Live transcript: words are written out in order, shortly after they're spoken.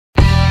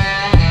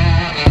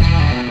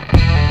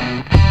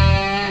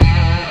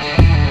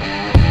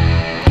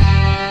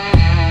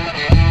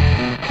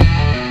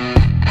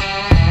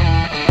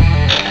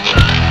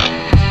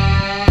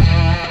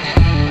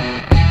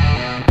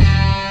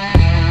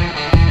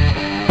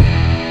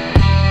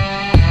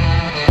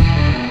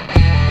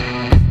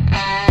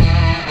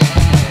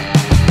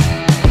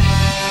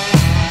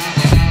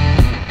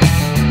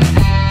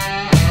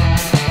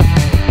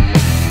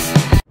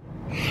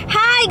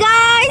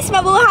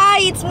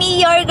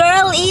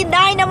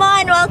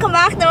welcome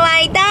back to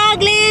my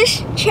Taglish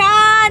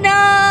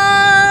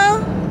channel!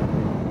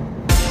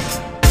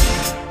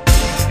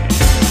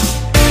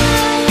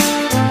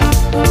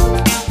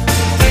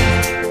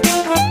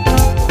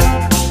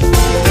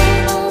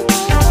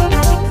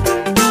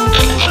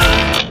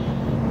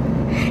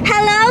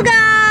 Hello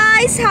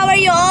guys! How are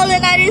you all on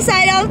the other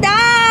side of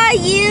the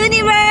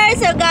universe?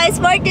 So guys,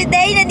 for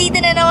today,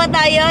 nandito na naman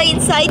tayo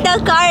inside the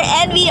car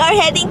and we are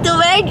heading to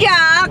where,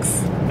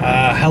 Jax?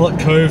 Hallett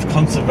Cove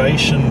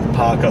Conservation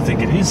Park, I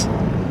think it is.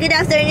 Good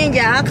afternoon,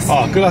 Jax.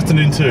 Oh, good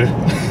afternoon too.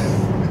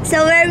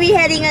 So where are we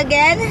heading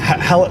again?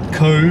 Hallett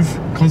Cove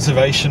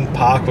Conservation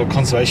Park or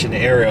conservation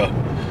area.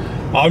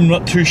 I'm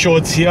not too sure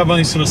it's here. I've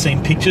only sort of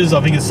seen pictures.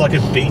 I think it's like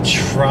a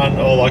beachfront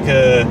or like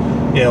a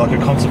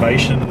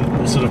conservation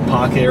sort of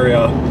park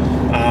area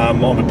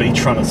on the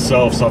beachfront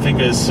itself. So I think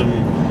there's some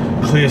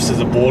cliffs, there's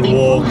a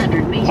boardwalk.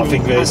 I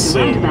think there's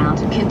some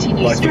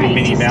like little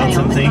mini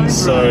mountain things.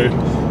 So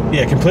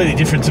yeah, completely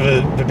different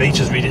to the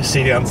beaches we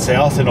see down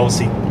south, and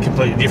obviously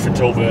completely different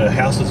to all the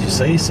houses you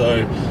see. So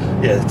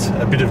yeah, it's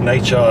a bit of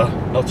nature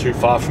not too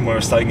far from where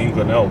we're staying in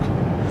Glenelg.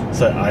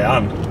 So I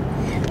am.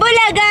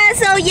 Bulaga!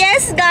 So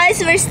yes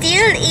guys, we're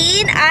still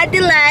in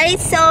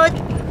Adelaide. So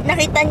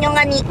nakita nyo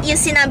nga yung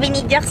sinabi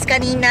ni Jax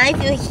kanina, if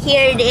you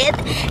heard it,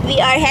 we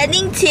are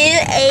heading to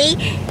a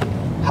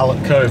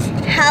Hallett Cove.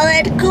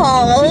 Hallett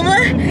Cove.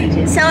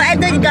 So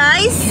eto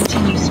guys,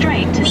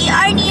 we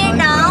are near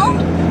now.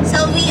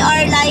 So we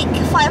are like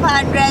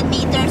 500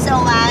 meters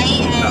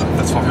away. And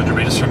that's 500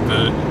 meters from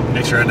the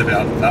next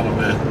roundabout, that one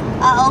there.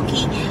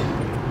 Okay.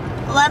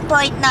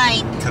 1.9.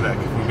 Correct.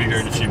 We'll be here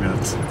in a few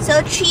minutes.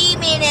 So 3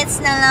 minutes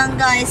na lang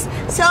guys.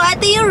 So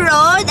ito yung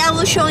road. I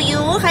will show you.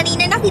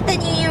 Kanina nakita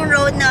niyo yung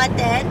road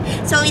natin.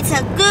 So it's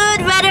a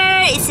good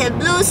weather. It's a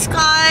blue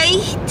sky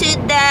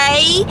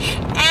today.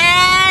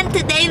 And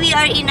today we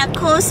are in a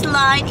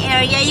coastline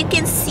area. You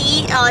can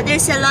see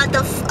there's a lot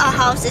of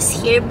houses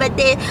here. But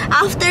then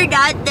after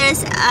that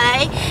there's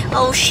a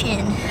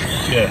ocean.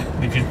 Yeah,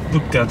 if you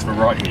look down to the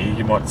right here,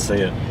 you might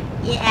see it.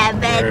 Yeah,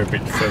 but we're a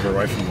bit further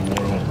away from the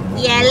water.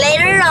 Yeah,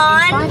 later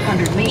on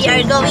we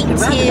are going to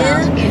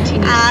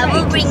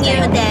we'll bring you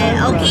there.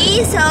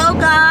 Okay, so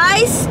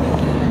guys,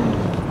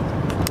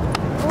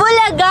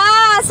 Bulaga!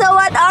 So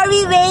what are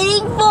we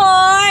waiting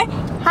for?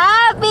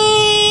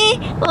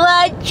 Happy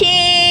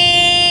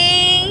watching!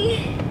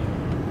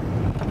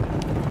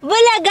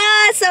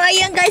 Bulaga! So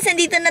ayan guys,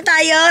 nandito na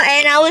tayo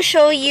and I will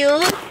show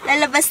you.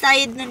 Lalabas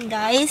tayo dun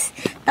guys.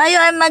 Tayo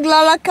ay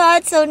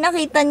maglalakad. So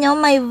nakita nyo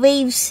may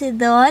waves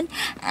doon.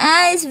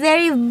 And it's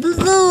very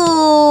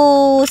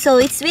blue. So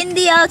it's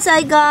windy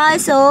outside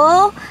guys.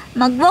 So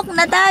mag-walk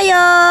na tayo.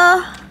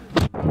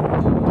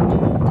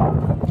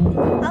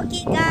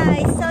 Okay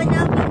guys. So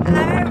now we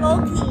are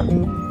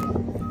walking.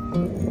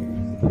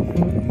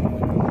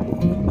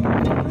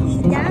 Okay,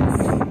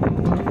 that's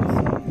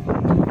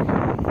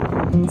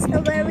so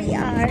where we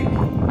are.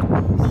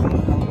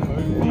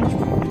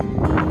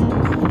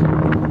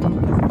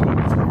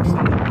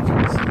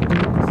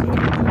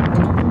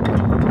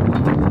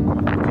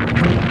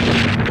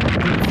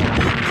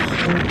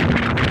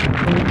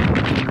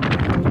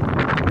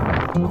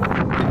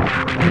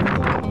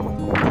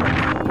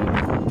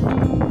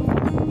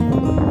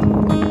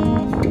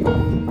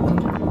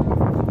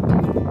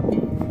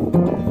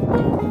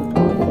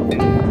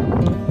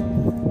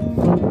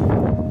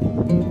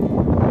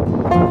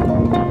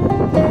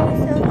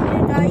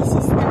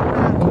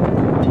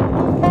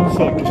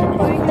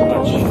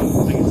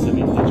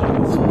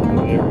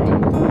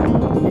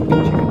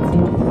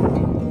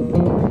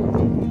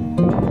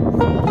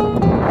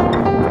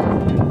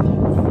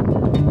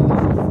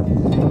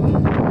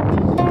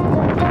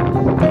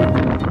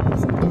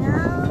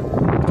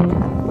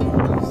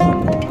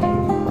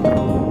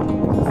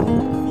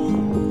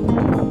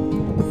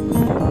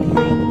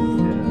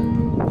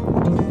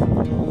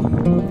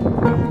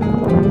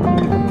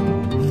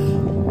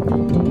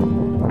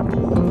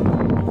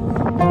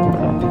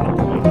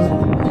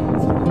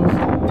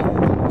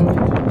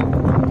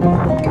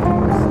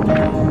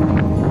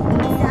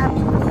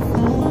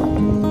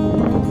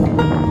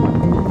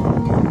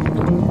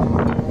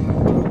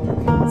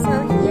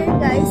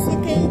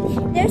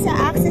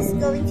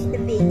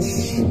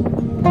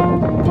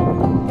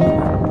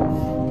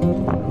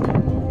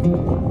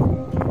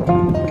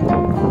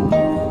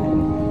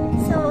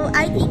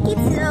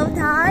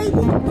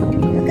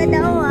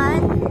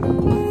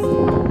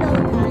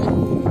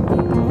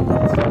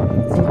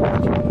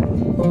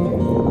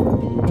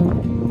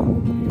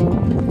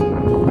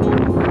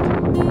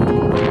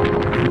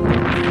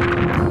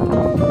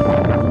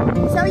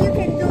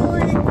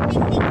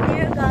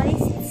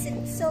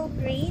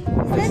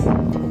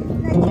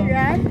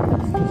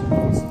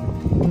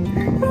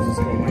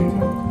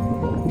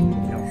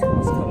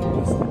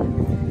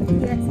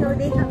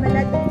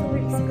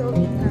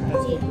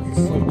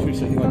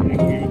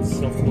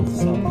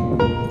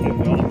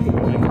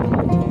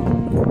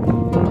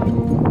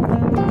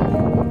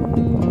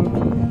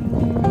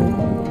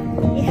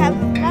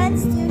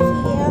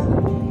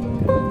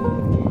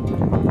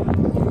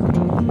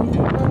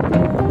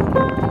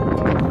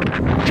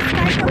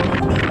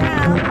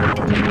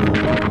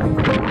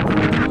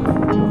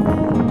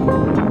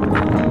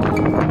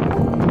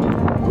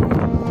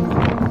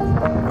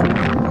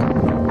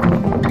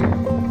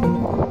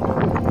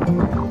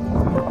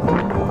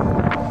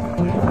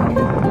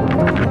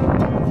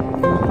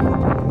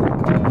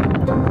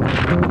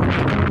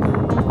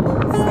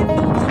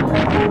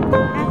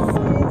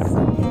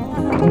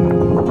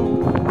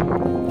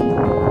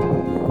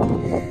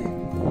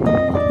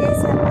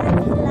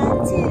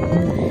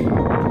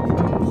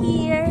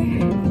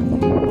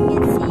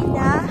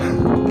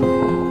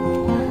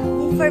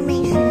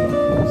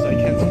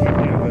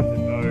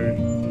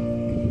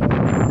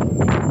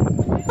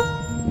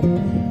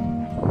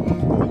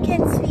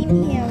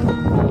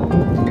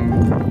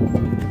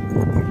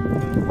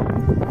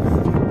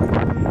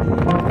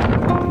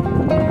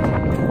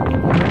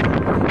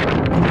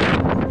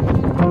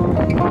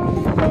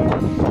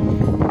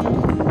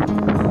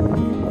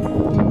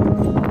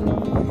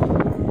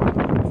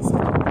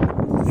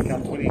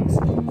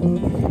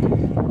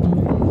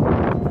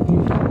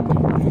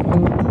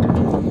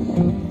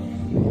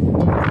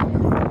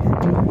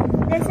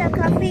 There's a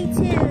cafe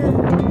too.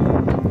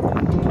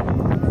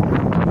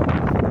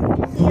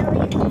 Here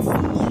you can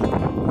see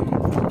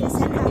there's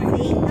a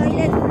cafe,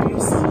 toilet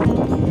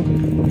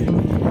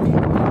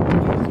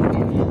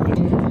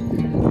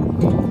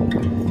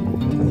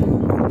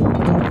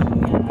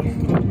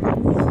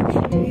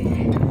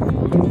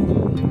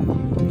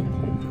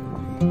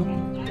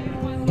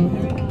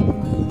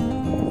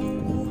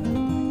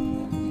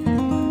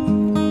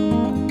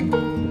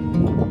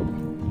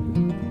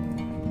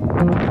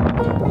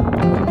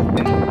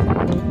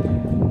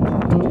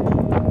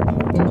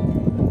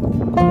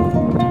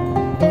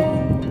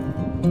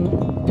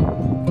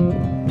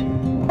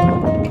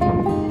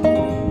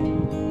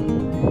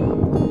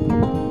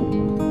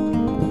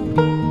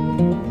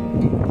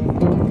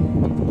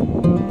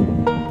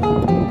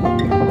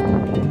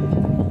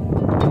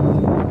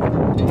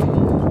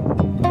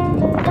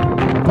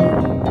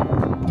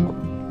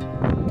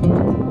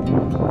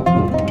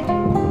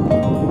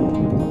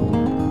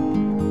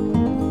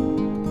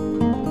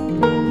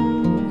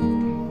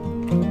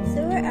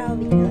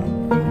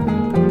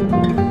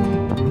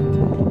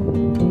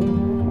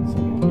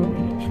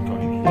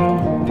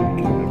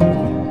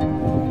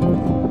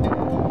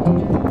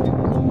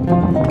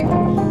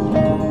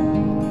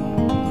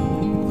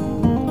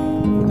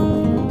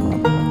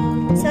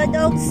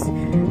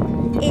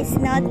is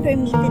not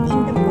permitted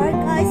in the park,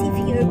 guys. If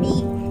you're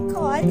being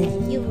caught,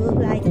 you will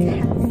like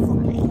have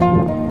fine.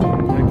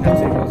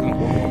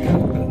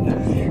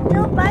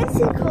 No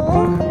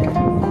bicycle.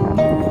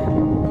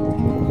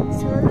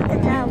 So look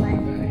at that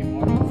one.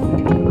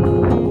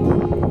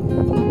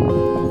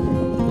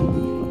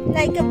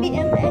 Like a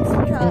BMX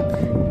truck.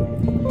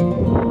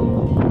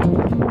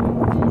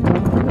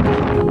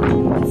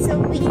 So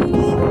windy.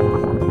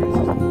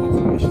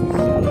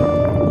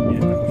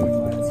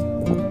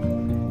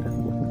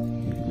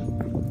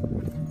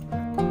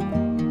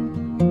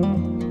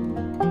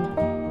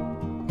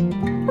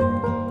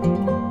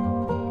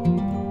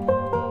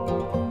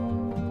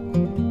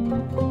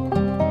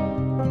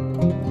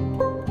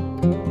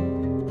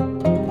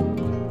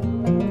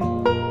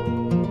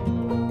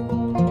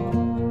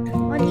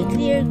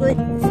 Good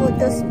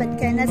photos but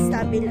cannot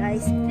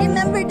stabilize.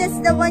 Remember, that's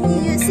the one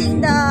you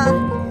using the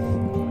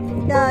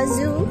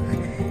zoo.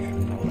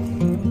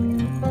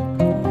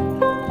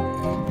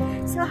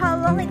 So how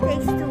long it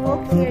takes to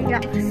walk here,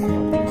 Jax?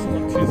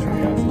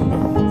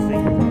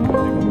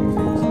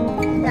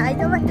 Yeah, I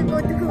don't want to go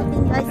to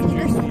Hooping, guys,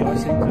 because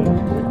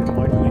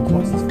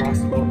twice as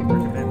fast as what it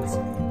recommends.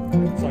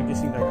 So I'm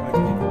guessing they're kind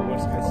of in the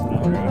worst case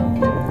scenario.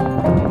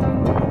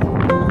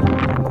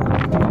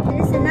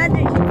 There's another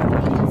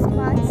interesting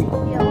spot here.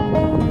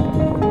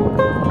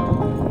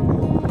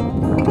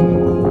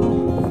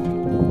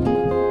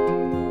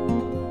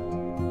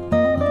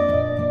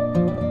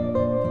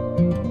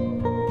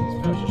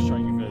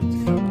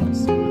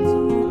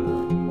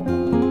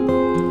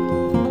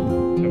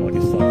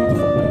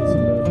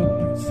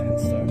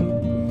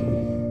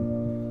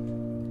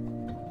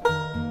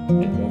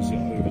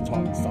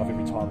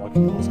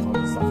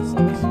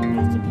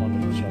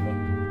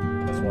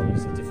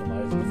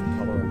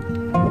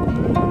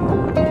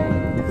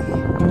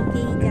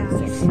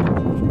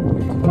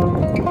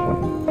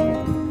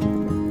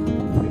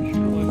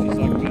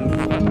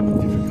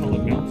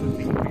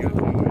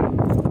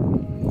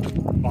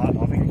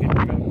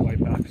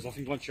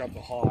 Once you're up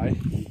the high,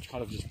 you're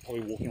kind of just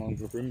probably walking along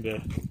the rim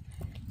there.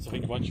 So I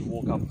think once you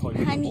walk up,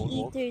 probably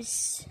honey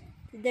eaters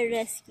to the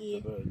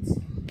rescue. Birds.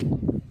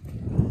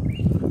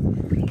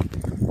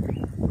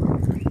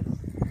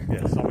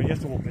 Yeah, so you have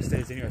to walk the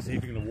stairs anyway. So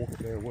if you're going to walk it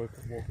there, walk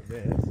it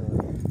there. So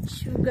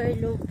Sugar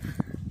loop.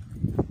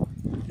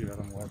 Give that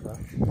on the way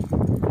back.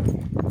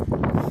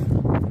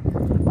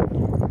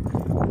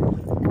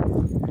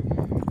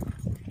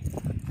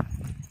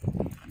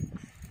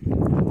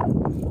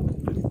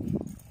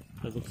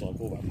 It looks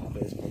like all that part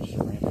there is probably just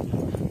a ramp.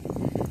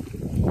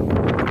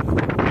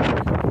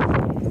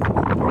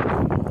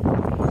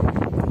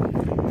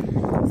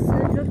 So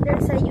look,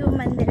 there's a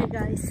human there,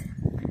 guys.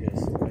 Yes,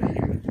 a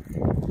human.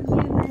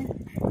 Human.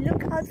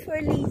 Look out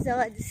for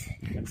lizards.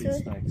 And big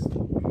snakes.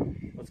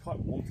 Well, it's quite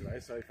warm today,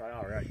 so if they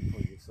are out, you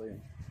probably will see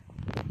them.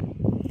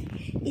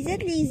 Is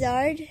it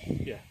lizard?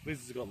 Yeah,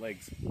 lizards have got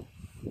legs.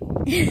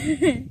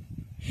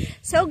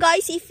 So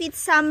guys, if it's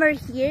summer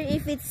here,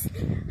 if it's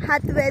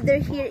hot weather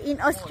here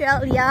in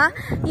Australia,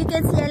 you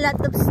can see a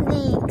lot of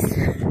snakes.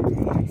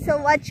 So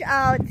watch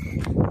out.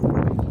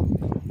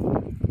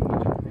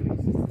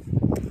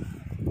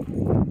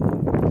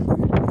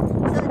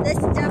 So this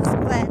Jack's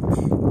wet.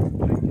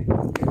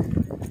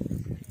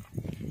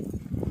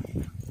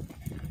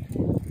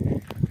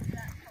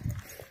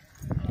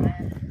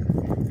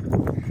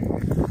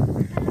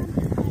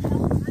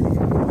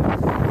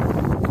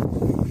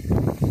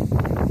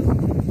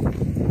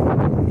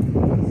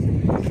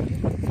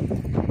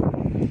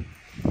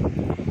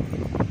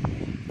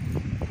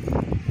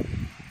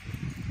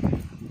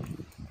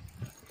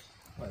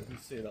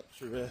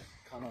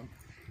 Kanan.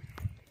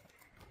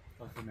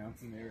 Like the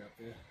mountain area up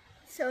there.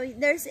 So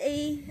there's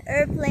a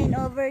airplane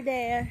over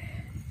there.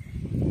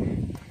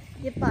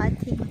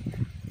 Departing.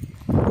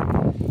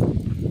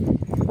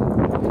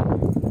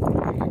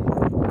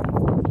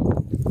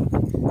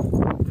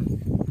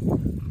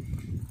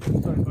 So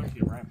it's going to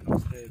be a ramp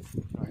upstairs.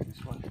 Going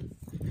this way.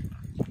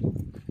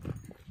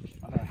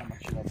 I don't know how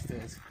much you love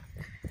stairs.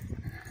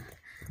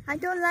 I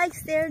don't like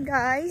stairs,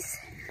 guys.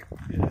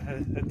 Yeah,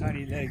 her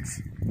tiny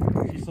legs.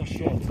 She's so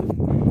short.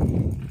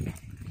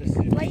 Just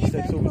Why you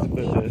steps don't always a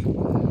bit there.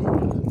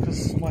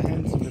 Because my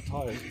hands are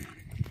tired.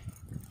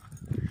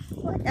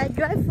 What? I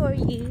drive for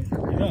you.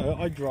 No,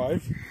 I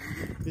drive.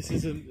 This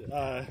isn't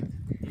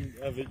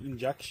in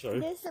Jack's show.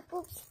 There's a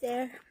poops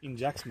there. In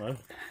Jacksmo.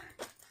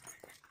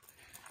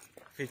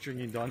 Featuring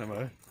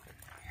InDaynaMo.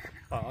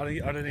 I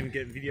don't even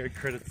get video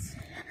credits.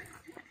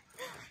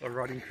 Or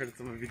writing credits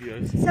on my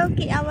videos. It's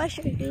okay, I wash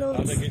your I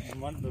clothes. don't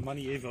get the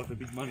money either, the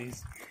big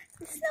monies.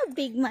 It's not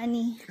big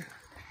money.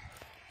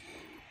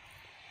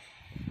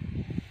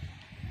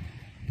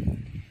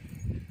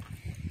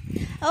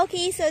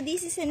 Okay, so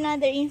this is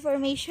another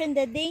information,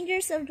 the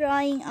dangers of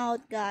drying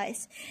out,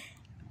 guys.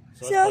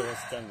 So that's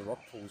why I down the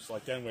rock pools,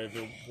 like down where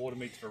the water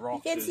meets the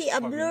rock. You can see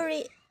a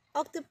blue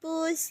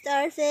octopus,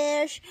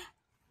 starfish,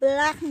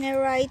 black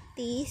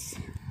neurites,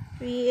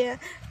 reef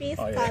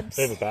crabs.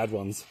 They're the bad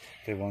ones.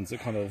 They're ones that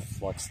kind of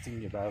like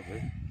sting you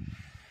badly.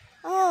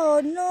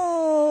 Oh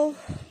no!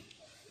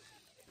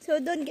 So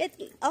don't get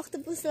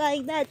octopus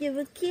like that, you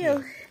will kill.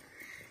 Yeah.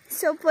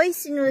 So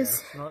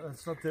poisonous. Yeah,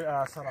 it's not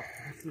the salak.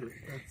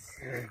 It's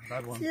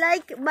bad one.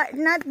 Like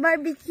not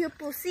barbecue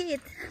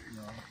pusit.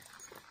 No.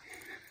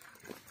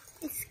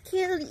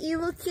 You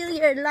will kill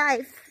your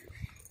life.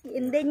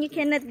 And then you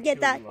cannot get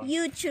a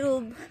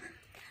YouTube.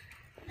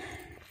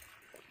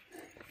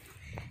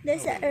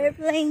 There's an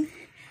airplane.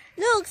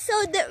 Look,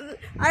 so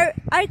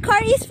our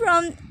car is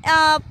from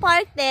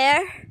parked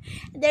there.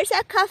 There's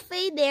a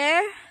cafe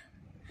there.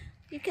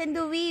 You can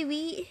do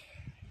wee-wee.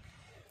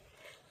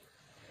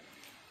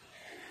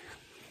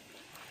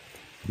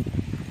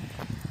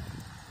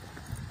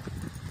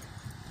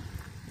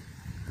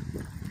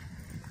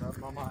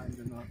 Mama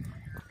and not.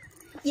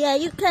 Yeah,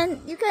 you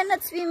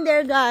cannot swim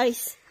there,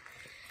 guys.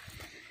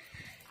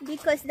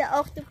 Because the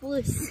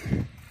octopus.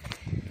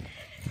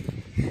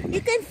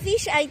 You can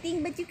fish, I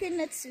think, but you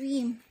cannot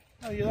swim.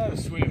 No, you're allowed to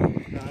swim,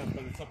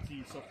 but it's up to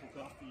you. It's up to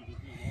after you to do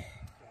that.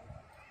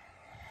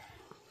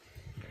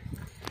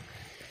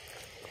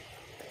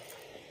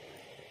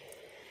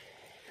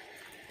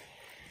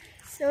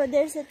 So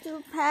there's a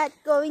two path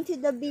going to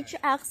the beach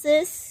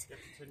access. You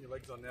have to turn your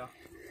legs on now.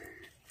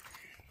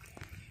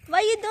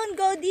 Why you don't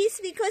go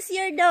this? Because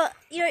you're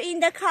in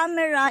the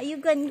camera. You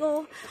can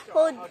go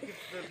hold. I'll give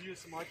the viewers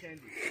some eye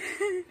candy.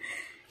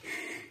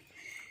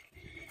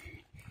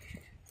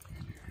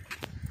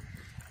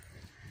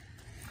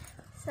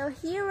 So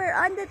here we're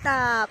on the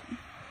top.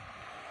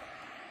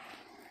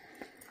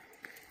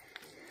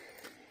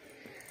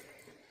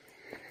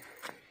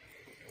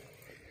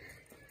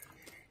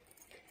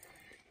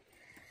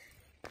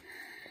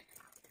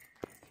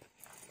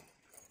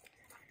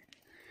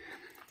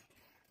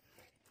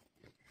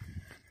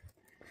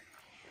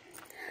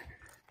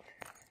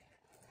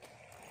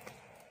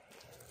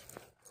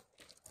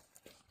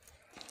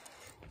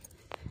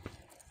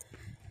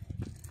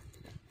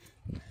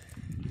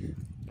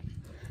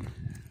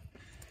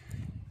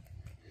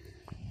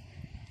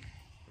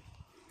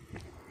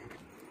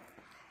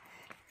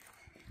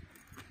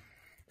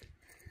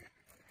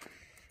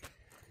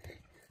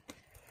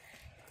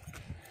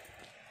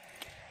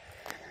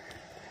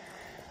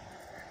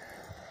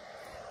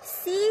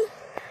 See,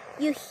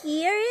 you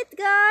hear it,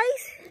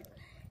 guys?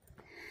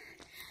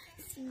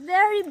 It's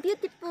very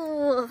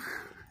beautiful.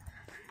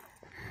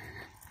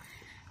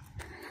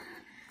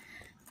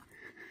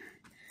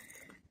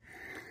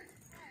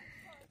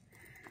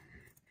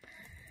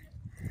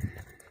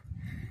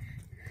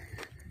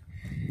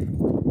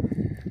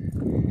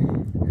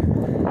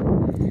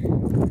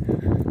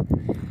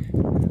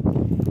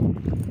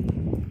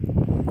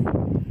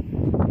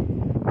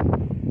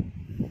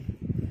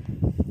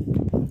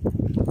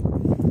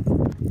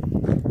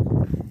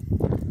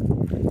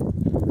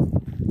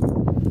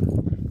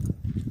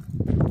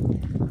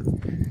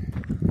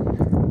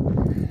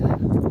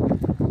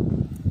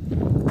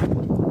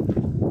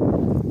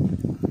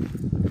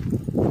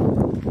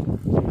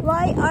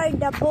 Why are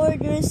the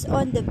borders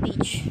on the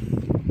beach?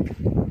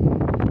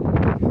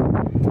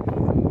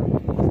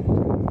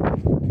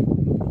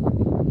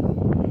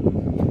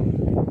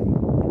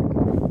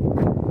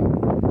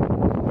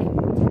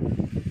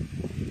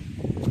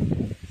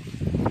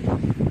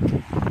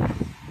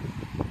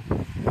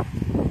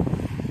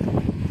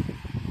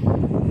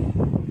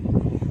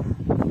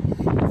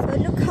 So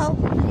look how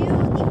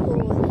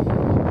beautiful.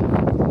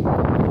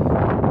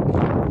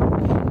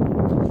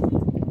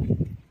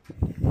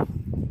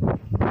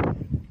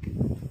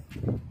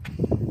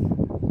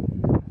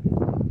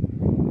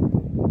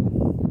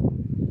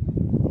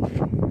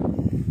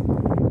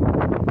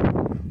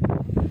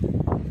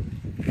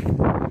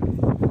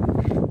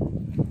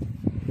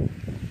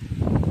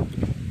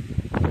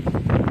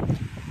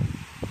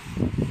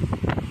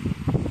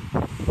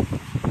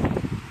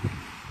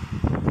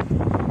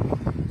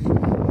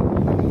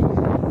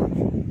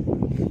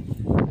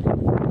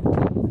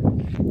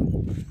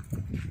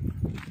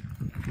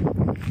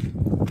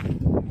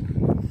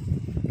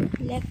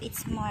 left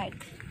its mark.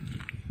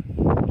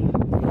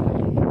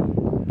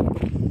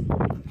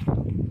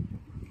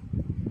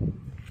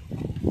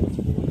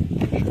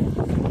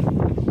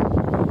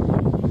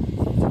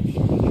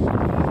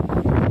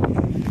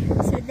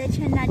 So that's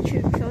a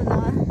natural,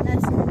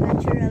 that's a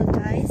natural,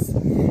 guys.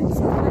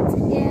 So once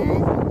again,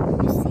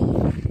 you see,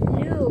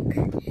 look,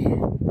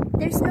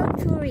 there's no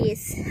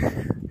tourists.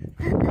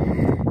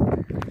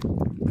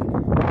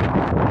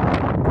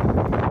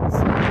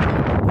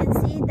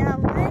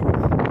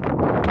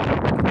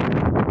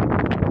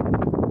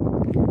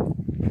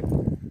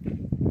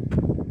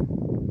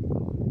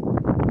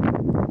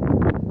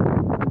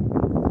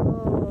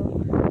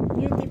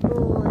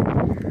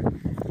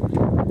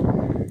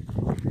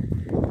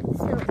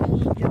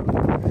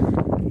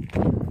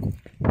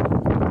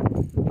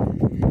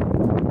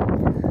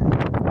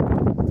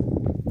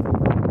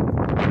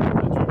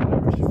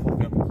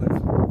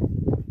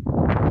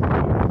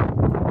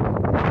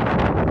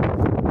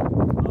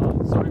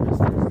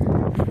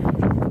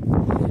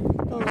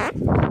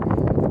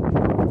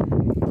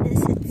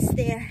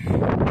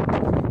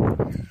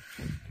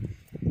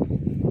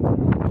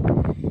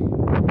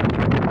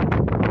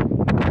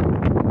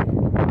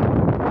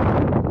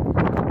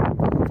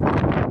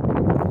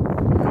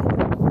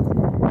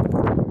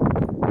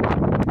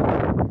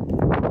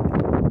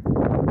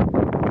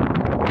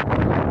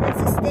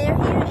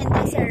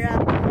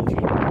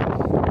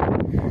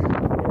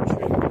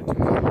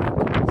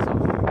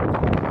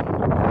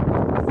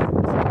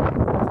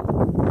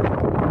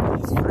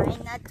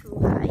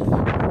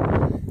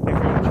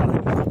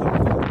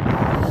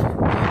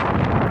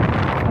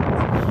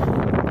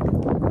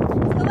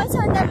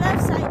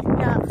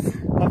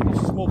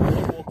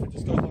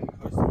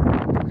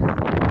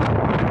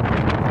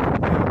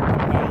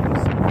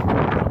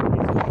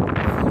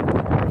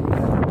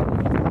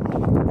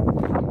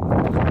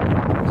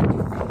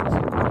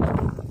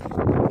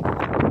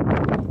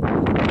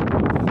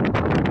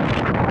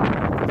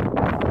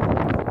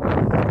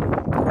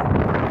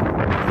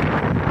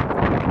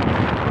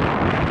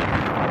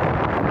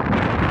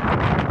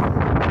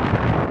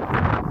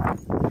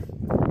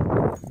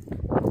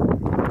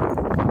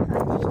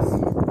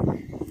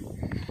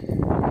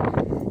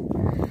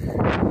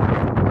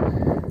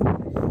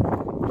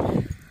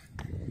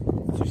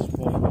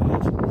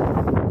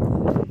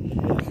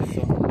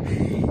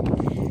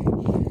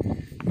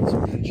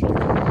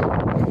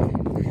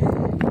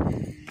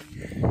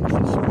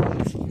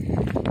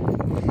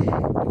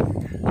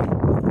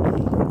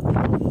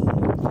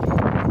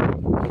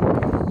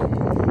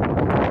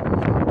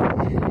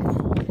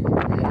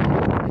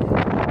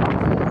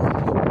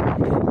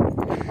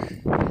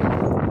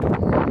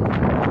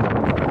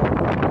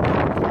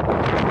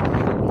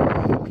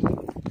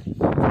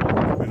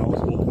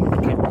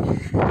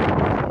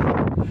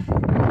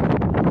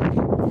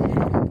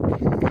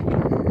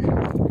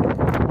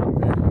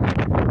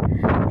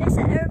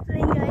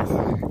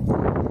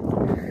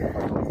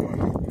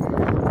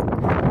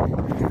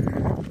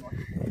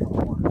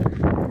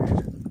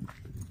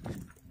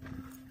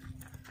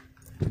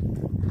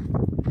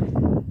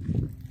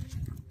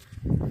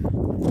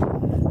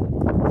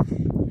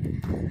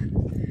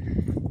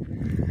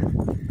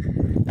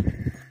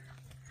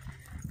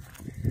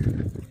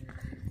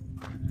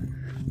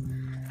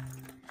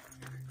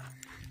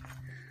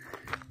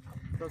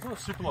 So it's not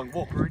a super long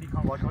walk, we're already kind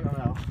of like on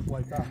our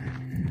way back,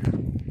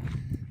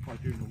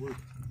 like doing the loop.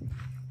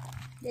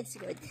 That's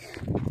good.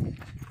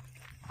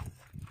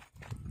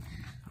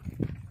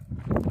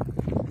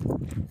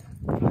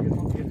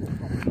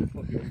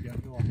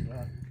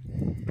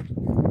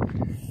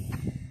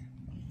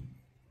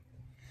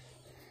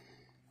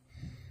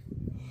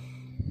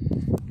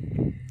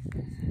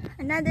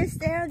 Another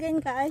stair again,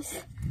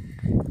 guys.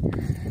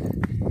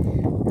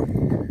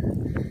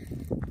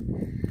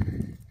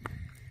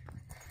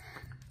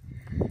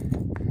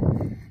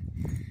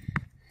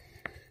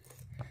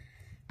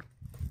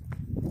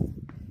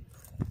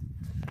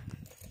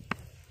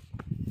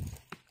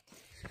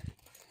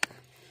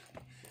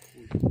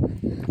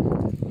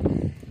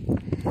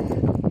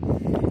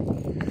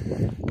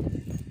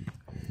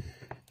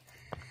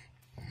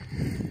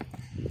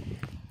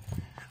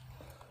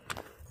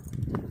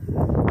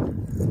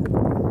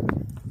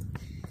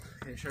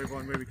 Show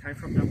everyone where we came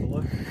from down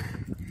below.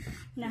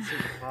 No. You see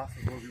the path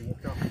of where we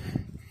walked up.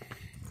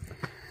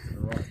 To the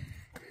right.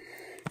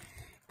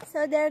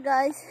 So there,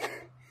 guys.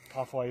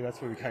 Halfway, that's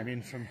where we came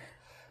in from.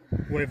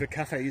 Where the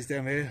cafe is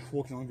down there,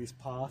 walking along this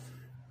path,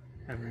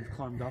 and we've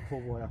climbed up all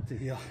the way up to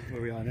here,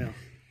 where we are now.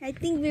 I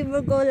think we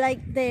will go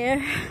like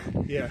there.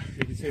 Yeah,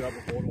 you can see like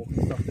the boardwalk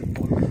and stuff at the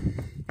bottom.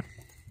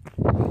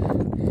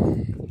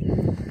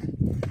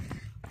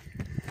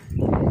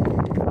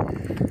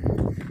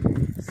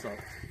 So.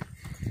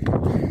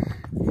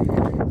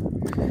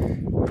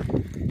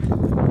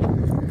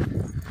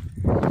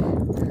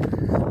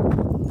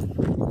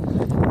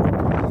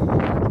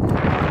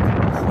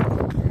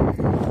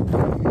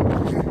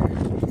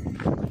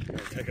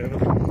 Take over.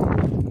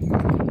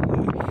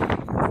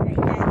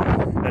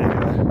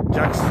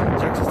 Jax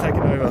has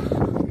taken over.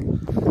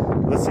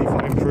 Let's see if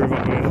I improve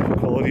on the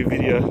quality a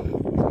video.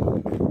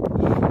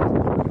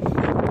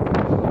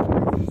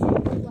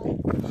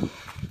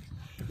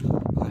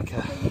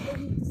 Okay.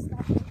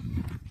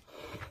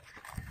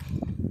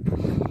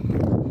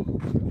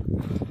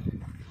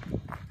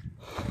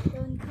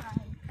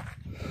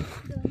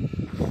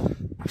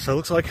 So it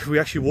looks like we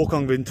actually walk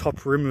on the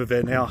top rim of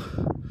there now.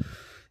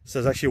 So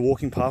there's actually a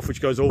walking path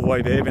which goes all the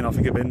way there, then I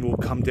think a bend will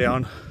come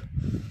down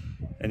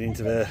and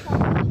into there.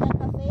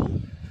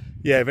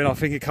 Yeah, then I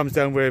think it comes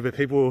down where the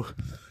people,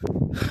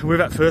 where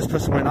that first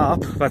person went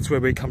up, that's where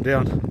we come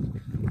down.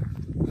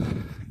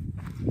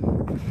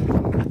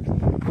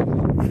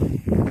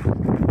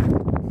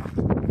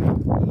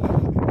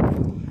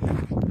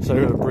 So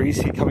we've got a breeze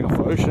here coming off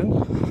the ocean.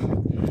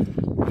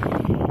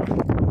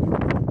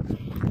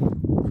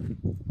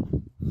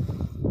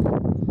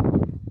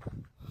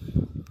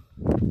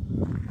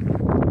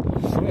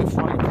 So yeah,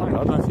 flying a plane.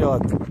 I don't know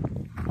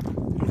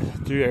if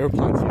you do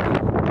aeroplanes here.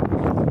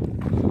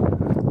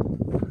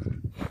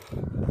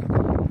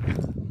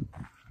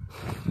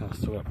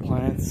 Still got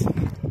plants.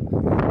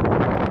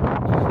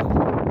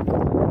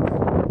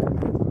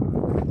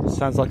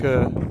 Sounds like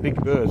a big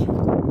bird.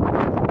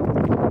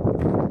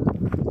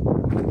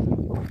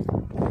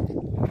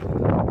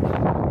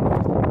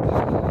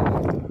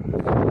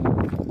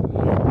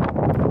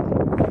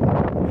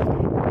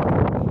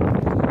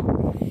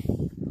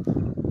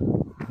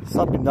 What's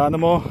up,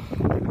 InDaynaMo?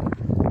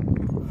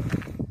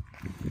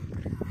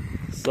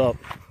 What's up?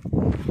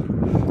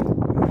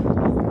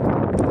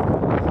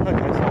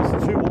 Okay, so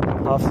there's two walking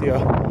paths here.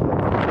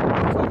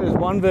 Looks like there's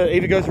one that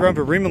either goes around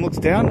the rim and looks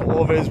down,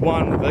 or there's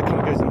one that kind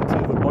of goes into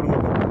the bottom of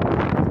it.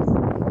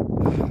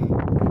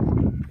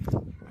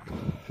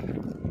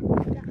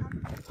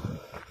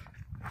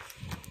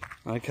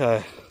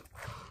 Okay,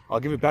 I'll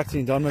give it back to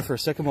InDaynaMo for a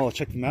second while I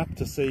check the map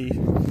to see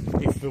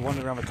if the one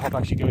around the top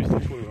actually goes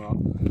this way or not.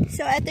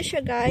 So eto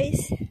siya,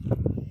 guys.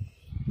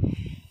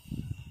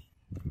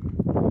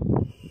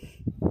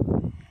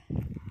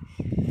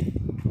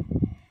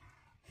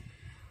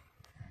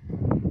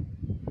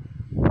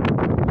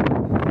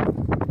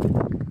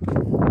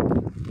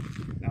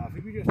 Now, I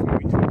think we just go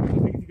into it. I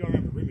think if you go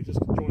around the rim, it just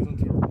joins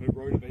onto the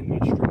road of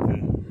Edmund Street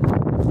there.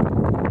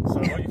 So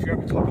like, if you're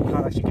up the top, you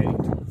can't actually get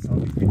into it. So I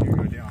think we do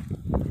go down.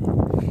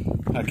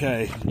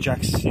 Okay,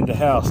 Jack's in the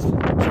house.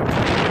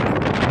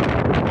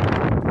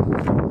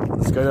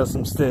 Let's go down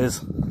some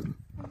stairs.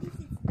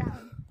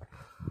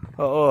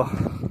 Uh oh,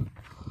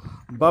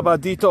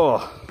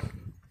 Babadito.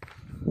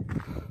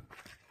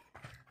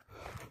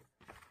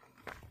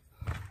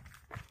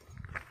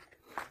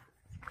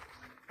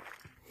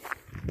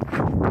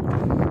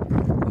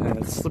 And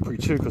it's slippery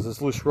too because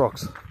there's loose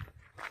rocks.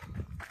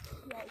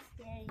 Yeah, it's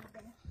scary.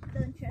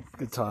 Don't trust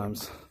Good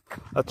times.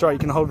 That's right, you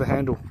can hold the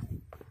handle.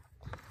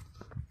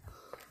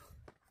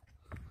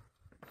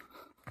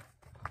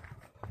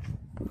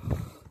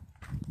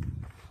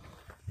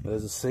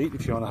 There's a seat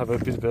if you want to have a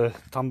bit of a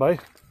tumbe.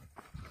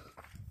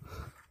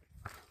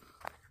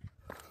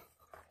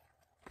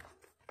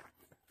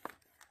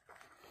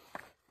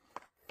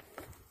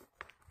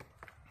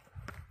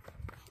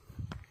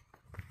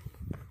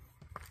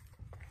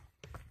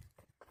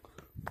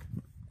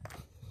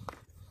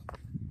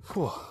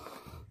 Whew.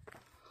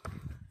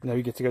 Now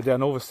you get to go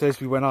down all the stairs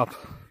we went up.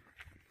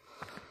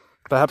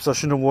 Perhaps I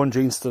shouldn't have worn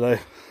jeans today.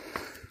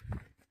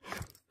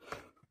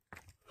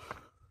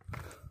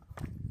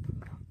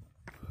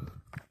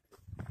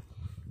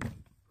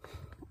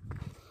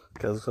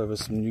 Okay, looks like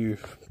there's some new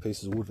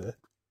pieces of wood there.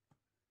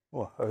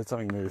 Oh, I heard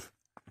something move.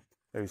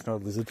 Maybe it's not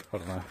a lizard, I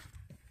don't know.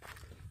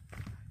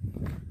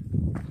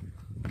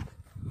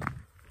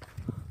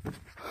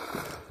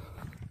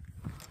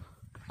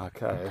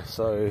 Okay,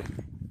 so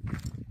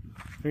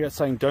we got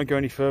saying don't go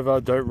any further,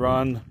 don't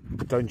run,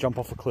 don't jump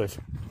off a cliff.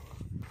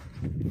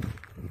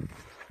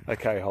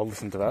 Okay, I'll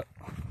listen to that.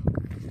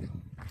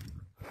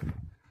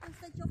 It's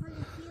the chocolate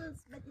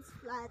hills, but it's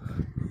flat.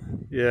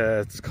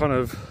 Yeah, it's kind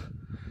of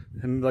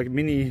like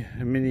mini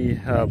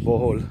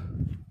borehole.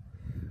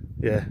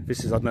 Yeah,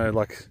 this is, I don't know,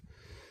 like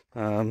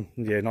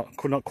yeah,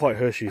 not quite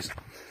Hershey's.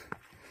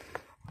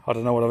 I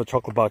don't know what other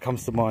chocolate bar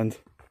comes to mind.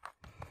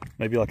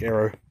 Maybe like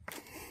Aero.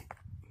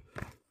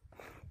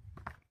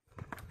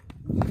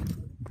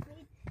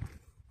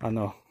 I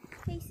know.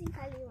 Facing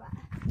kaliwa.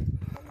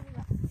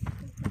 Kaliwa.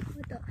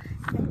 Ito,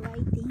 the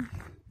writing.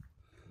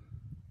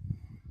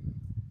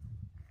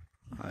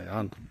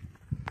 Ayan.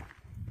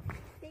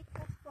 Take a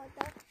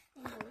photo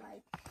in the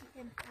white. You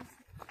can post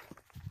it.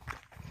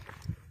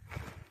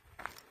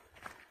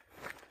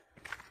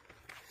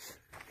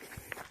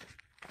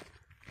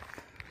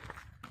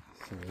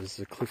 So there's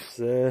the cliffs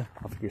there.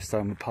 I think we're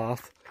starting the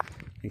path.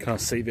 You can kind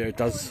of see there it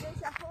does.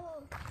 There's a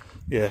hole.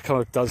 Yeah, it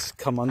kind of does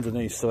come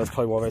underneath, so that's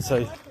probably why they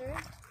say. Water.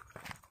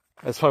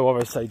 That's probably why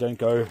they say don't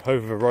go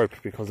over the rope,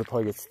 because it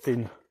probably gets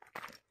thin.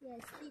 Yeah,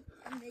 steep,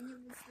 and then you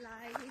will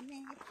slide in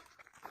it.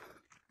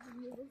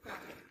 And you will fall.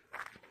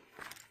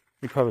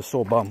 You probably have a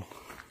sore bum.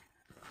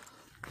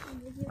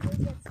 And then you will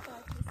get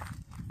started.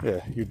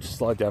 Yeah, you'd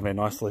slide down there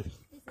nicely.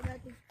 There's a lot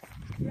of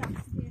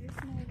rocks there,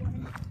 small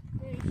one,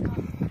 very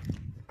sharp.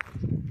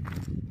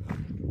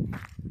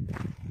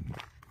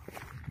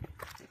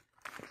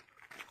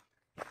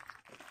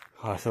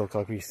 I feel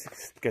like we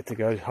get to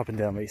go up and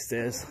down these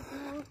stairs.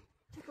 Oh,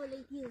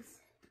 chocolate hills.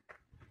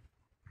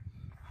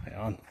 Hang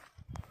on.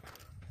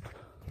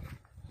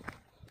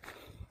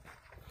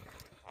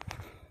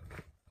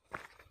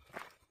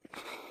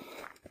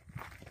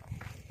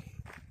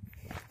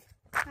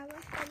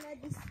 Halos pala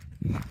this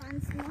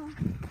pants mo.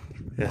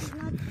 Yes.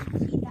 Not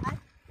see that.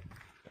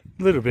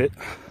 A little bit.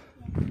 Yeah.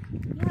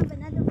 You have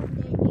another one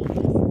there,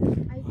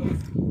 I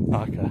guess.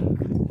 Okay.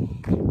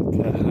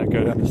 Okay, I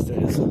go down the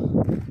stairs.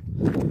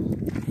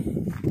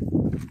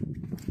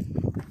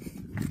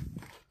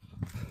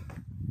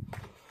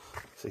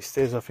 So these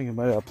stairs I think are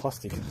made out of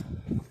plastic. You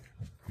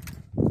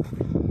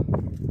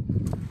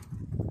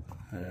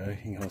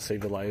can kind of see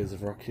the layers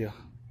of rock here.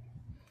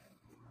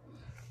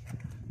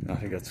 I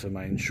think that's the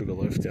main sugar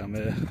loaf down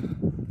there.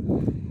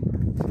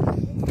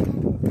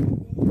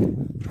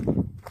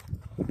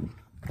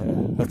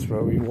 Yeah, that's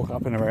where we walk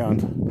up and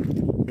around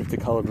with the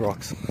coloured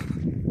rocks.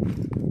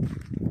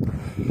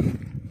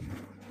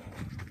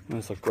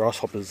 There's like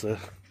grasshoppers there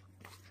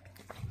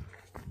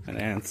and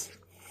ants.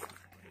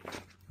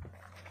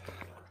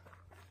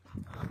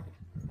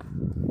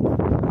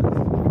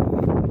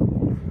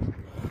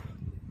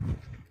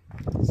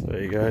 So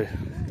there you go.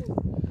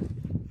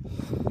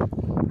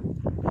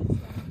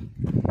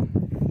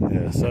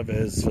 Yeah, so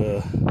there's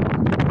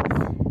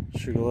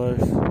Sugarloaf.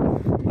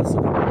 That's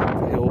looking up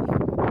the hill.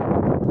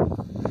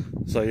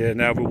 So yeah,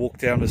 now we walk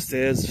down the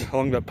stairs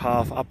along that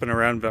path, up and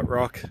around that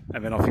rock,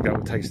 and then I think that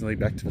will take us nearly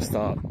back to the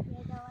start.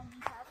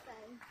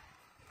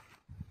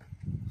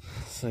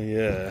 So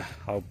yeah,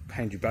 I'll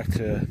hand you back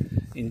to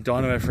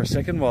InDaynaMo for a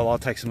second while I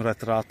take some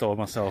retrato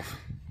myself.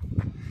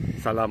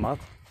 Salamat.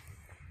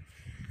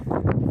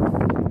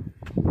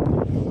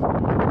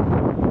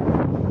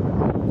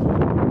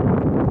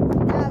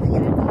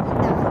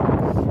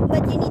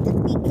 But you need to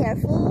be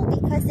careful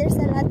because there's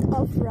a lot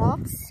of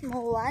rocks,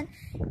 small one,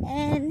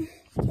 and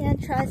you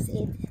cannot trust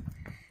it.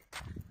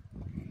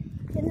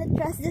 You cannot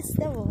trust the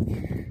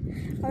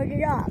stone or the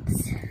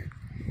rocks.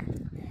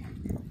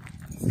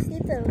 It's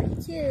slippery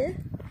too,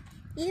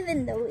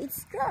 even though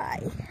it's dry.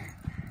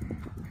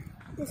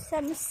 There's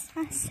some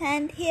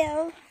sand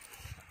hill.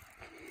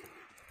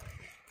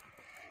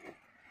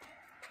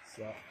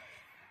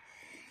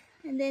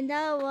 And then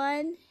that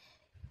one.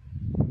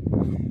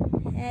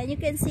 And you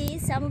can see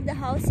some of the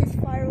houses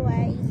far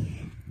away.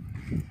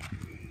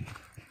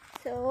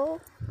 So,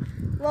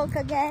 walk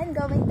again,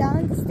 going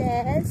down the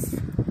stairs.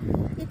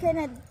 You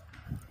cannot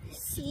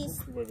see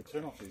where the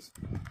turnoff is.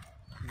 I'm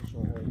not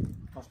sure how.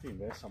 It must be in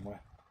there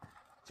somewhere.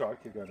 It's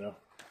alright, keep going down.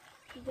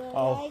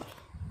 I'll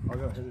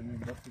go ahead and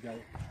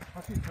investigate.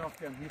 I think turn off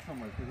down here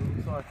somewhere because it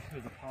looks like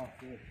there's a path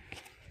there.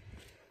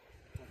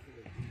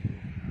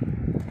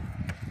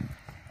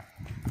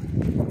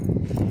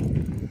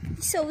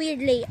 It's a weird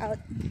layout.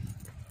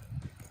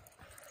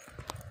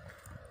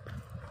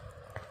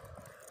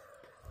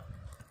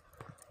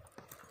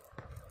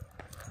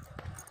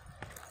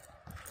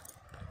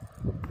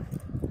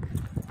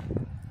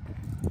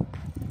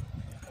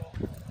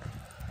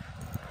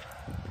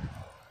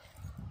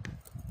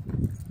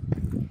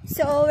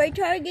 So we're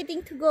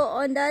targeting to go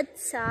on that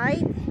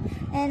side,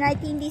 and I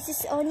think this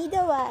is only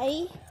the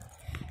way,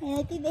 and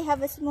I think they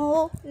have a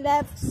small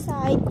left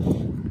side.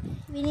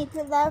 We need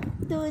to left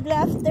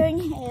turn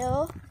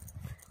hill.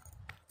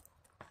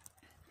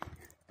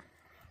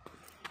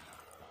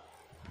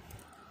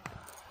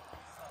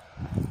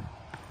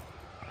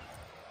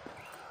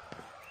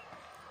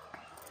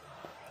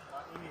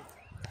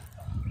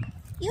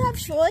 You have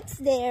shorts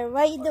there,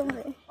 why you don't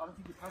wear? I don't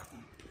think you packed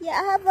them. Yeah,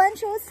 I have one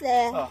shorts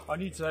there. Oh, I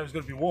knew today it was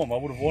going to be warm. I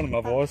would have worn them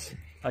otherwise.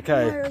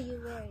 Okay. Tomorrow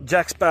you wear it.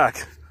 Jack's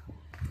back.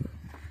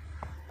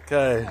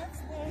 Okay.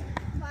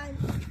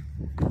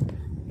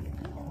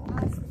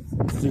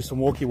 Let's do some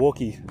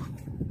walkie-walkie.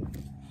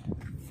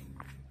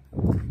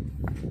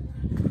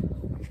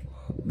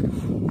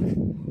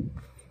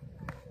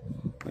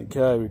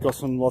 Okay, we've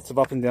got lots of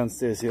up and down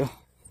stairs here.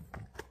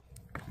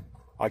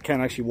 I can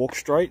actually walk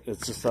straight.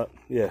 It's just that,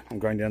 yeah, I'm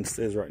going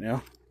downstairs right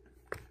now.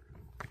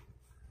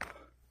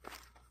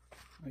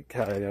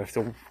 Okay, I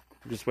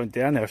just went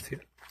down there. To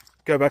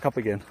go back up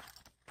again.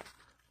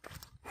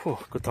 Whew,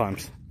 good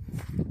times.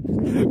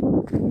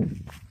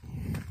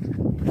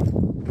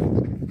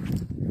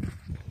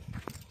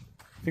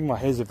 I think my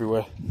hair's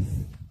everywhere.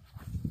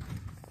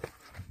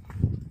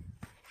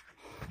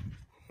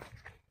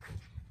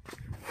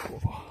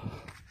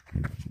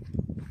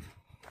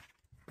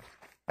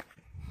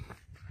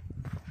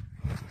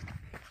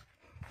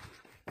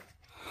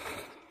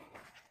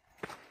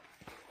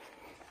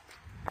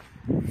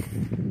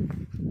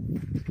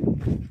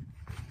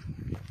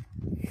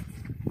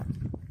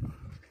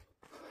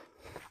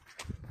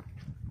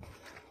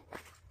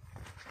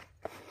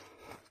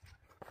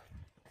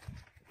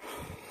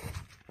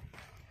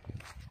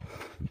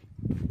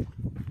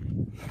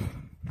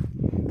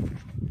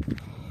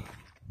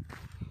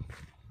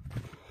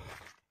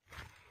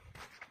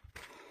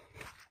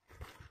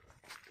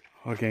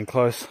 We're getting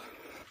close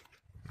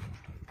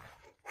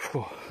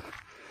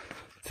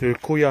to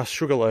Kuya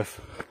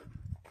Sugarloaf.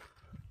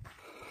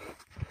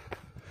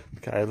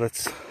 Okay,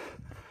 let's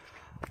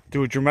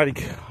do a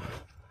dramatic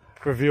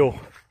reveal.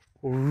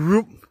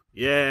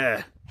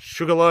 Yeah,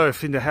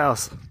 Sugarloaf in the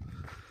house.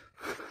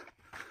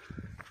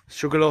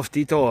 Sugarloaf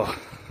detour.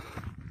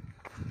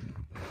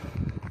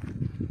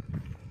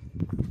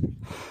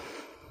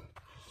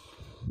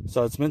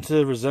 So it's meant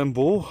to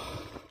resemble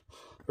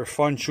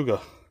refined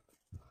sugar.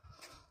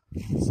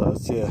 So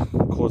it's, yeah,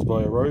 caused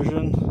by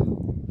erosion.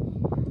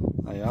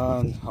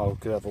 I'll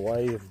get out of the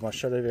way of my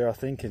shadow there, I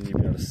think, and you'll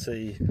be able to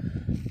see.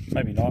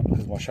 Maybe not,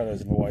 because my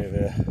shadow's in the way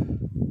there.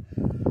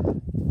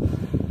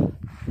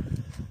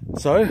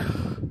 So,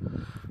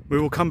 we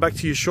will come back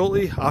to you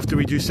shortly after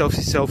we do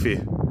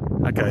selfie.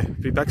 Okay,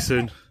 be back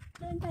soon.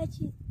 Don't touch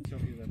it.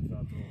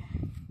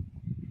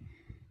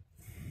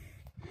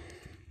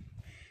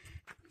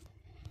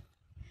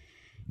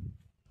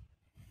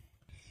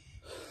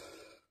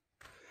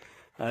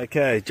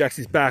 Okay, Jax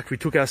is back. We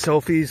took our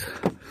selfies.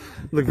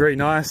 Look very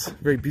nice,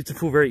 very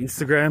beautiful, very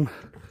Instagram.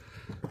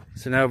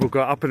 So now we'll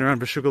go up and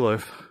around the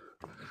Sugarloaf,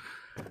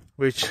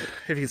 which,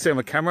 if you can see on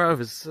the camera,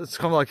 it's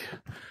kind of like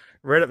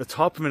red at the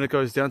top, and then it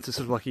goes down to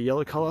sort of like a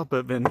yellow colour,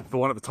 but then the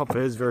one at the top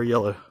there is very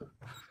yellow.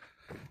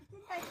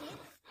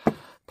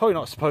 Probably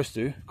not supposed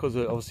to, because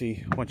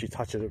obviously once you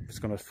touch it, it's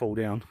going to fall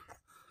down.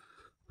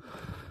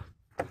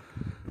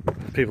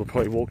 People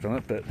probably walked on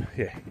it, but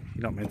yeah,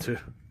 you're not meant to.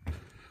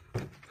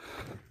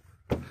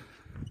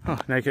 Oh,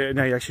 now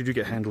you actually do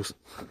get handles.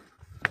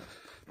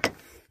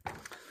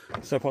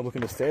 So if I look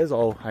in the stairs,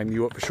 I'll aim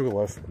you up for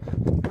Sugarloaf.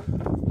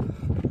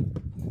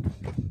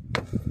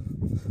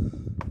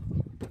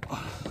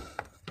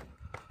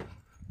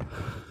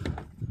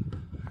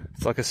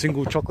 It's like a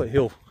single chocolate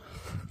hill.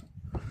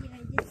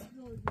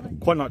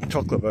 Quite not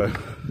chocolate though.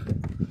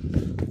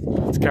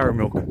 It's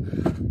caramel.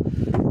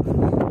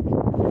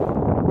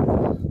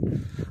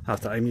 I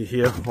have to aim you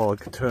here while I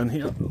can turn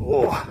here.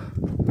 Oh.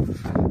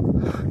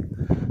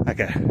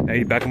 Okay, now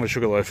you're back on the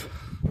Sugarloaf.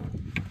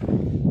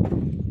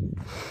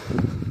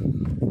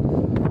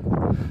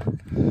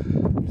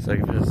 So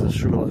there's the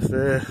Sugarloaf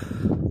there.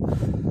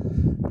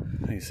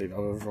 You can see the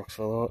other rocks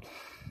fell out.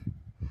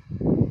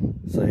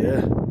 So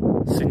yeah,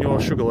 Senor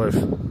Sugarloaf.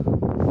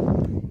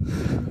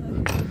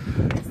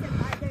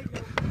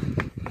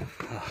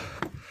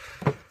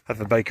 At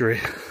the bakery.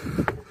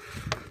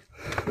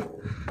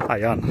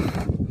 Ayan.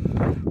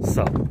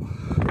 So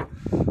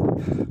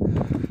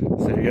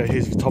there you go,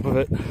 here's the top of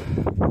it.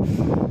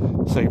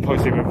 So you can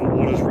probably see where the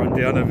water's run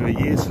down over the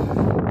years. So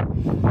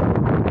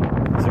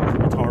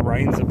every time it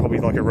rains, it probably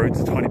like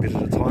erodes a tiny bit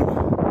at a time.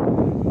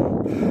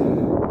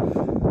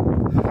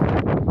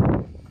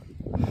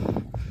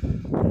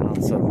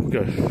 So we'll go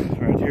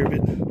around here a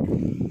bit.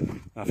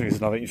 I think there's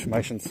another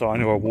information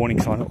sign, or a warning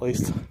sign at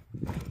least,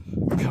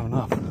 coming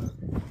up.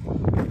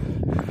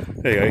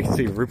 There you go, you can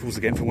see ripples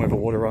again from where the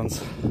water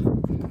runs.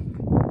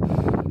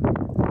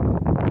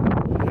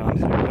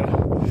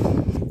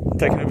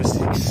 Taken over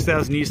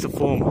 6,000 years to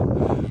form,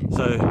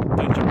 so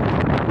don't jump.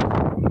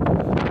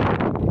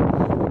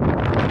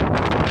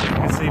 You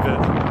can see that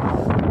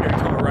every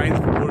time it rains,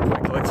 the water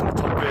probably collects on the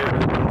top there and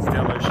runs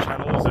down those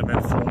channels and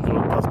then forms what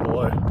it does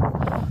below.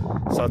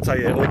 So I'd say,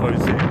 yeah, all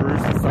those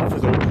grooves and stuff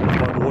is all caused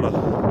by water.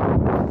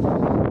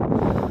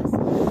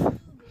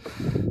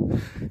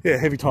 Yeah,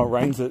 every time it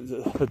rains, it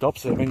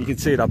adopts it. I mean, you can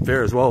see it up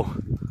there as well,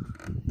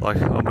 like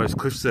on those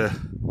cliffs there.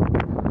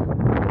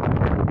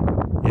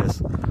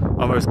 Yes.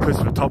 Almost close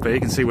to the top there, you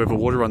can see where the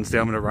water runs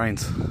down when it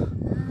rains.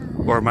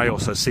 Or it may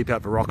also seep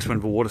out the rocks when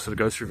the water sort of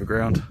goes through the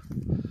ground.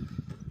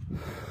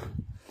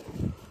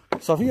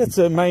 So I think that's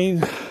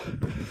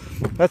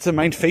a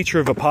main feature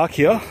of a park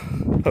here,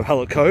 of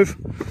Hallett Cove.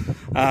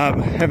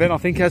 And then I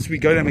think as we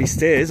go down these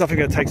stairs, I think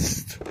it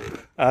takes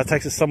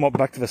us somewhat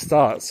back to the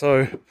start.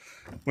 So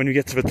when we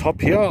get to the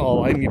top here,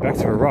 I'll aim you back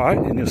to the right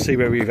and you'll see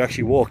where we've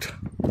actually walked.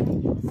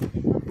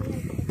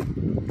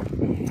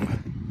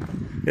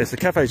 Yes, the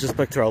cafe is just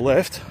back to our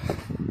left.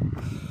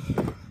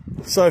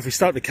 So if we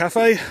start the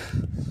cafe,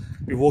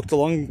 we walked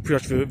along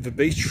pretty much the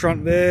beach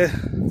front there.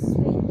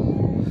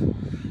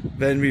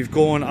 Then we've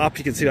gone up,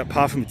 you can see that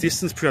path from a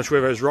distance, pretty much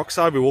where those rocks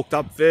are. We walked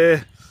up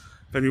there,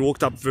 then we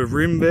walked up the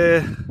rim there.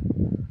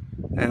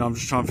 And I'm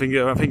just trying to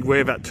figure, I think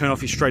where that turn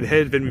off is straight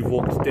ahead. Then we've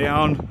walked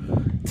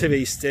down to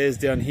these stairs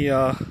down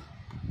here.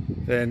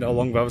 Then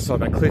along the other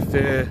side of that cliff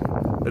there.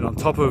 Then on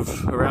top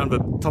of, around the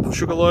top of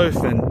Sugarloaf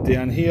and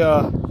down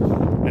here.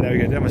 And now we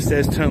go down the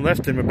stairs, turn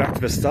left, and we're back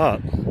to the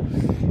start.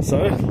 So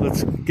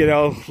let's get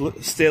our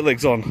stair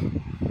legs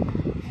on.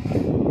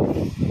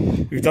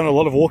 We've done a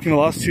lot of walking the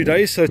last 2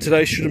 days, so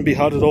today shouldn't be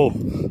hard at all.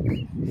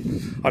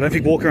 I don't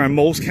think walking around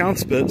malls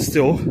counts, but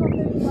still.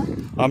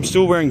 I'm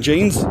still wearing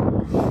jeans, and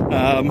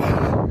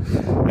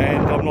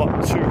I'm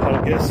not too hot,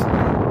 I guess.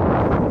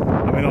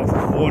 I mean,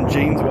 I've worn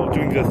jeans while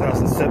doing the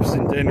 1,000 steps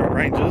in InDaynaMo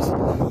ranges.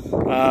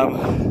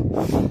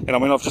 And I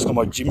mean, I've just got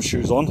my gym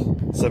shoes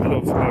on, so they're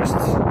not the most,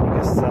 I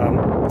guess,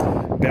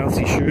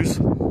 bouncy shoes.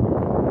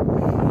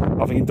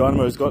 I think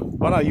InDaynaMo's got,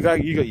 oh no, you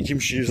got your gym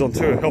shoes on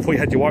too. I thought you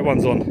had your white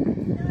ones on.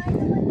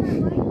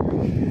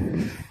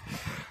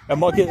 I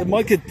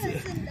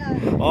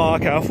Oh,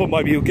 okay. I thought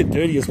maybe it'll get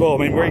dirty as well. I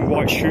mean, wearing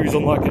white shoes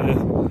on like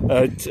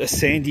a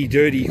sandy,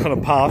 dirty kind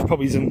of path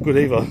probably isn't good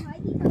either.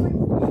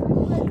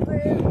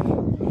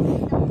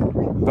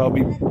 They'll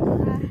be,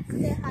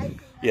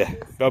 yeah,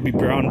 they'll be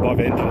brown by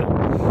the end of it. I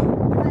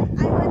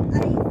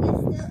still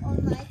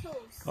on my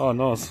toes. Oh,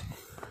 nice.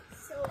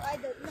 So I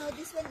don't know.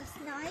 This one is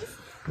nice.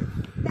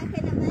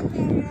 Beke naman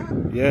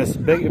meron. Yes,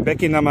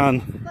 Beke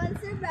naman.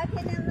 Sponsor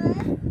beke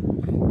naman.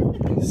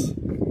 So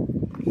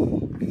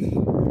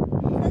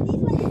this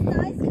one is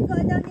nice. You go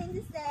down in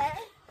the stair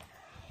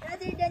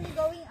rather than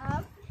going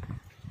up.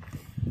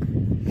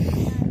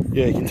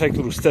 Yeah, you can take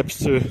little steps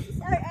too. This is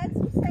our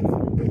exercise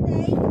for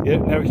today. Yeah,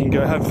 now we can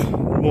go have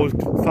more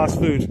fast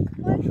food.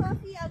 More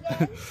coffee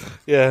again.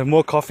 Yeah,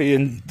 more coffee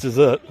and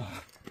dessert.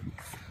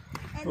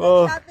 And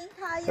then shopping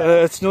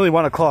tayo. It's nearly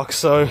 1 o'clock,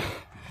 so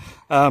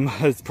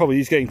it's probably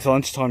is getting to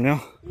lunchtime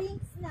now.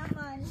 Drinks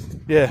naman.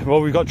 Yeah,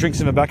 well, we've got drinks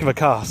in the back of a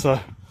car, so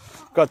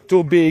got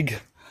two big.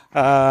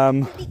 I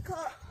don't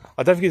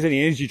think there's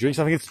any energy drinks.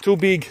 I think it's two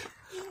big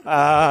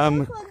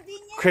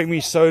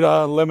creamy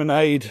soda,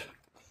 lemonade.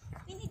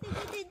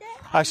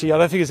 Actually, I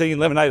don't think there's any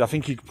lemonade. I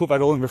think you can put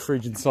that all in the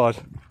fridge inside.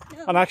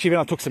 No. And actually, then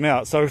I took some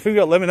out. So if we've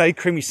got lemonade,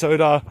 creamy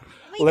soda,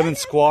 lemon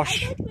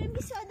squash. I thought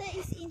creamy soda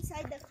is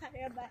inside the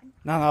caravan.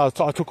 No,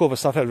 I took all the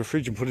stuff out of the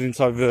fridge and put it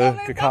inside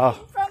the car.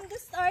 From the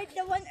start,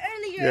 the one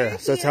earlier. Yeah,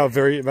 so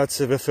that's that's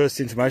the first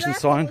information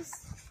sign.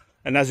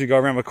 And as we go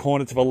around the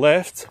corner to the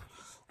left,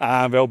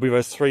 there'll be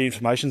those 3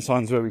 information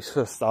signs where we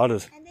first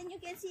started. And then you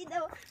can see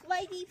the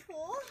whitey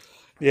pool.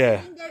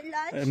 Yeah,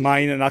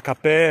 Main and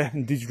Akape,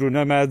 and digital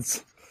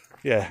nomads.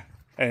 Yeah,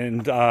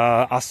 and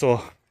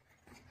Aso.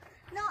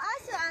 No,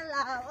 Aso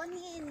allow.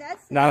 Only in that.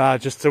 No,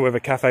 just to where the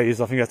cafe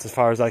is. I think that's as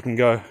far as I can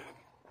go.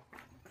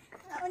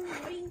 Only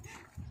bring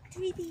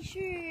 3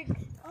 t-shirts.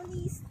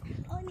 Only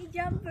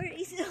jumper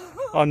is.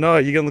 Oh no,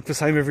 you're gonna look the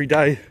same every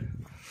day.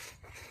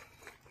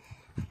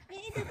 We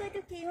need to go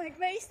to Kmart.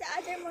 Where is the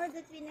other mall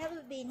that we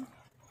never been?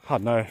 I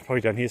don't know,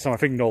 probably down here somewhere. I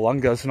think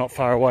Noarlunga's not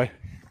far away.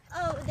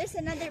 Oh, there's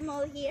another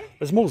mall here.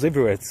 There's malls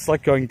everywhere. It's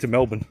like going to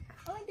Melbourne.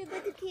 I want to go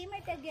to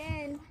Kmart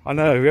again. I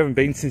know, we haven't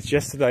been since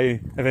yesterday,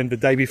 and then the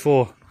day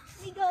before.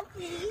 We go,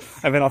 please.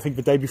 And then I think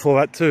the day before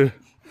that too.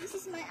 This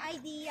is my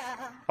idea.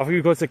 I think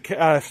we've got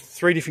to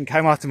 3 different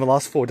Kmarts in the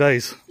last 4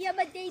 days. Yeah,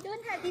 but they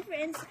don't have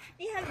difference.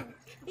 They have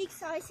big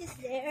sizes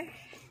there.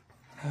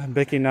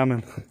 Becky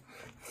Naman.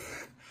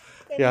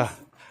 Yeah,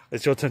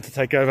 it's your turn to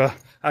take over.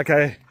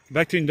 Okay,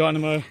 back to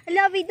InDaynaMo.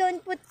 Hello, we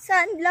don't put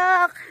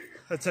sunblock.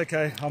 That's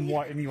okay, I'm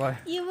white anyway.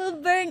 You will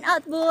burn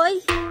out, boy.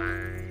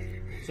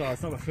 So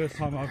it's not the first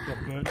time I've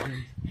got burnt.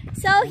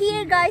 So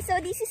here, guys, so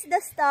this is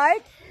the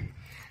start.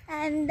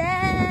 And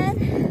then...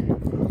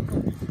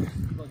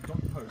 Like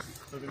dot posts,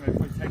 so then they're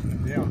taking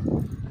them down,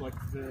 like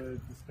the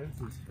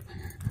dispensers.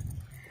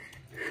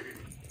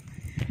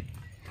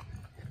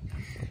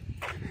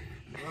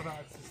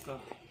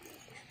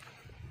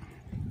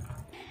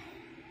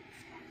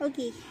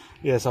 Okay.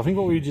 Yes, I think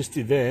what we just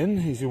did then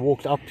is we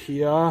walked up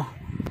here. I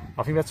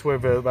think that's where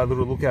that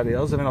little lookout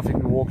is, and then I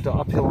think we walked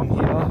uphill on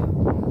here,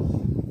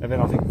 and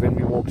then I think then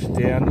we walked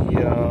down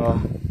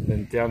here,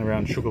 then down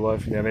around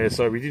Sugarloaf and down there.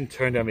 So we didn't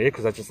turn down there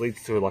because that just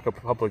leads to like a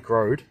public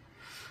road.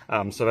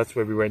 So that's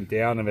where we went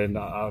down, and then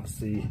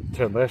obviously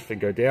turn left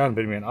and go down,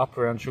 then we went up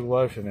around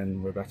Sugarloaf, and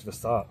then we're back to the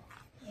start.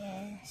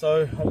 Yeah.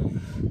 So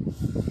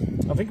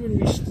I think when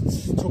we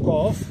took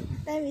off,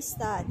 Let me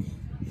start.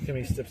 how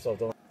many steps I've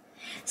done?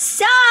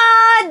 So,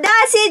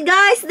 that's it,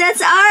 guys.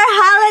 That's our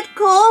Hallett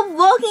Cove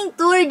walking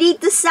tour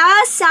dito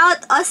sa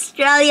South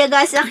Australia,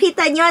 guys.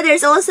 Nakita nyo,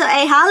 there's also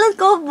a Hallett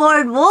Cove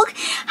boardwalk,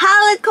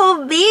 Hallett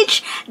Cove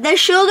Beach, the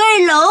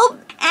Sugarloaf,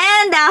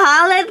 and the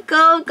Hallett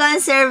Cove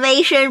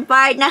Conservation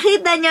Park.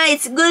 Nakita nyo,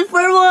 it's good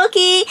for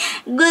walking,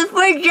 good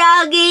for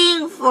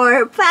jogging,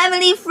 for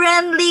family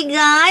friendly,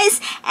 guys.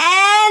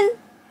 And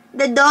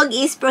the dog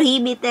is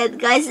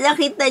prohibited, guys.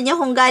 Nakita nyo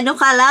kung gaano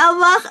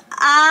kalawak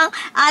ang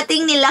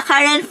ating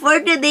nilakaran for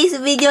today's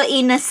video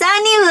in a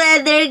sunny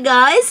weather,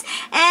 guys.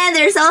 And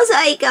there's also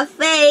a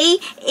cafe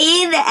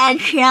in the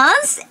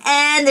entrance.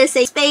 And there's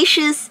a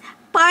spacious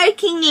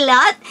parking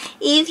lot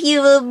if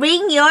you will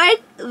bring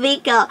your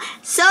vehicle.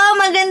 So,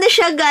 maganda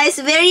siya, guys.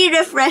 Very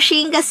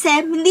refreshing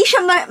kasi hindi siya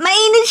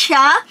mainit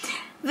siya.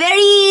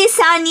 Very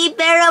sunny,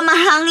 pero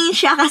mahangin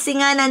siya kasi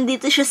nga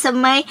nandito siya sa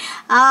may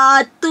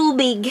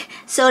tubig.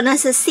 So,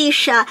 nasa sea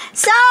siya.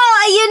 So,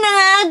 ayun na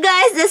nga,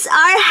 guys. That's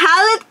our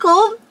Hallett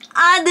Cove,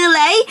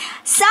 Adelaide,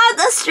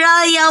 South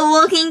Australia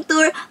walking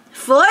tour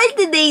for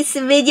today's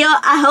video.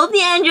 I hope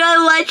you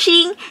enjoy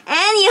watching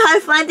and you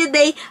had fun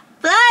today.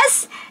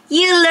 Plus,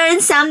 you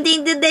learned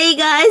something today,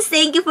 guys.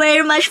 Thank you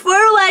very much for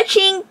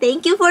watching.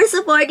 Thank you for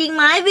supporting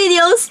my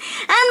videos.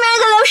 And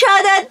mega love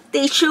shoutout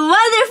to you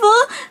wonderful,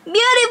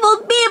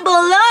 beautiful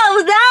people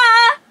of the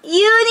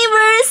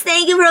universe.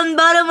 Thank you from the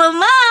bottom of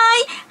my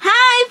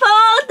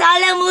heart.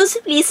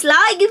 InDaynaMo. Please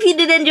like if you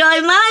did enjoy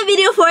my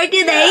video for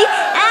today.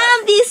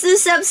 And please do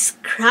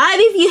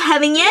subscribe if you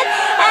haven't yet.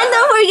 And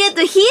don't forget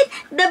to hit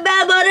the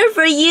bell button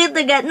for you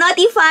to get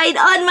notified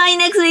on my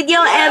next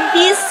video. And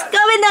please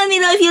comment down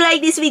below if you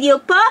like this video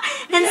po.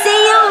 And see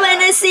you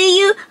when I see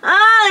you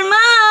on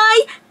my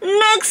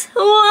next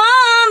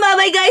one. Bye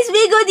bye guys.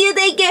 Be good. You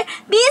take care.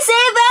 Be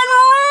safe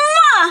and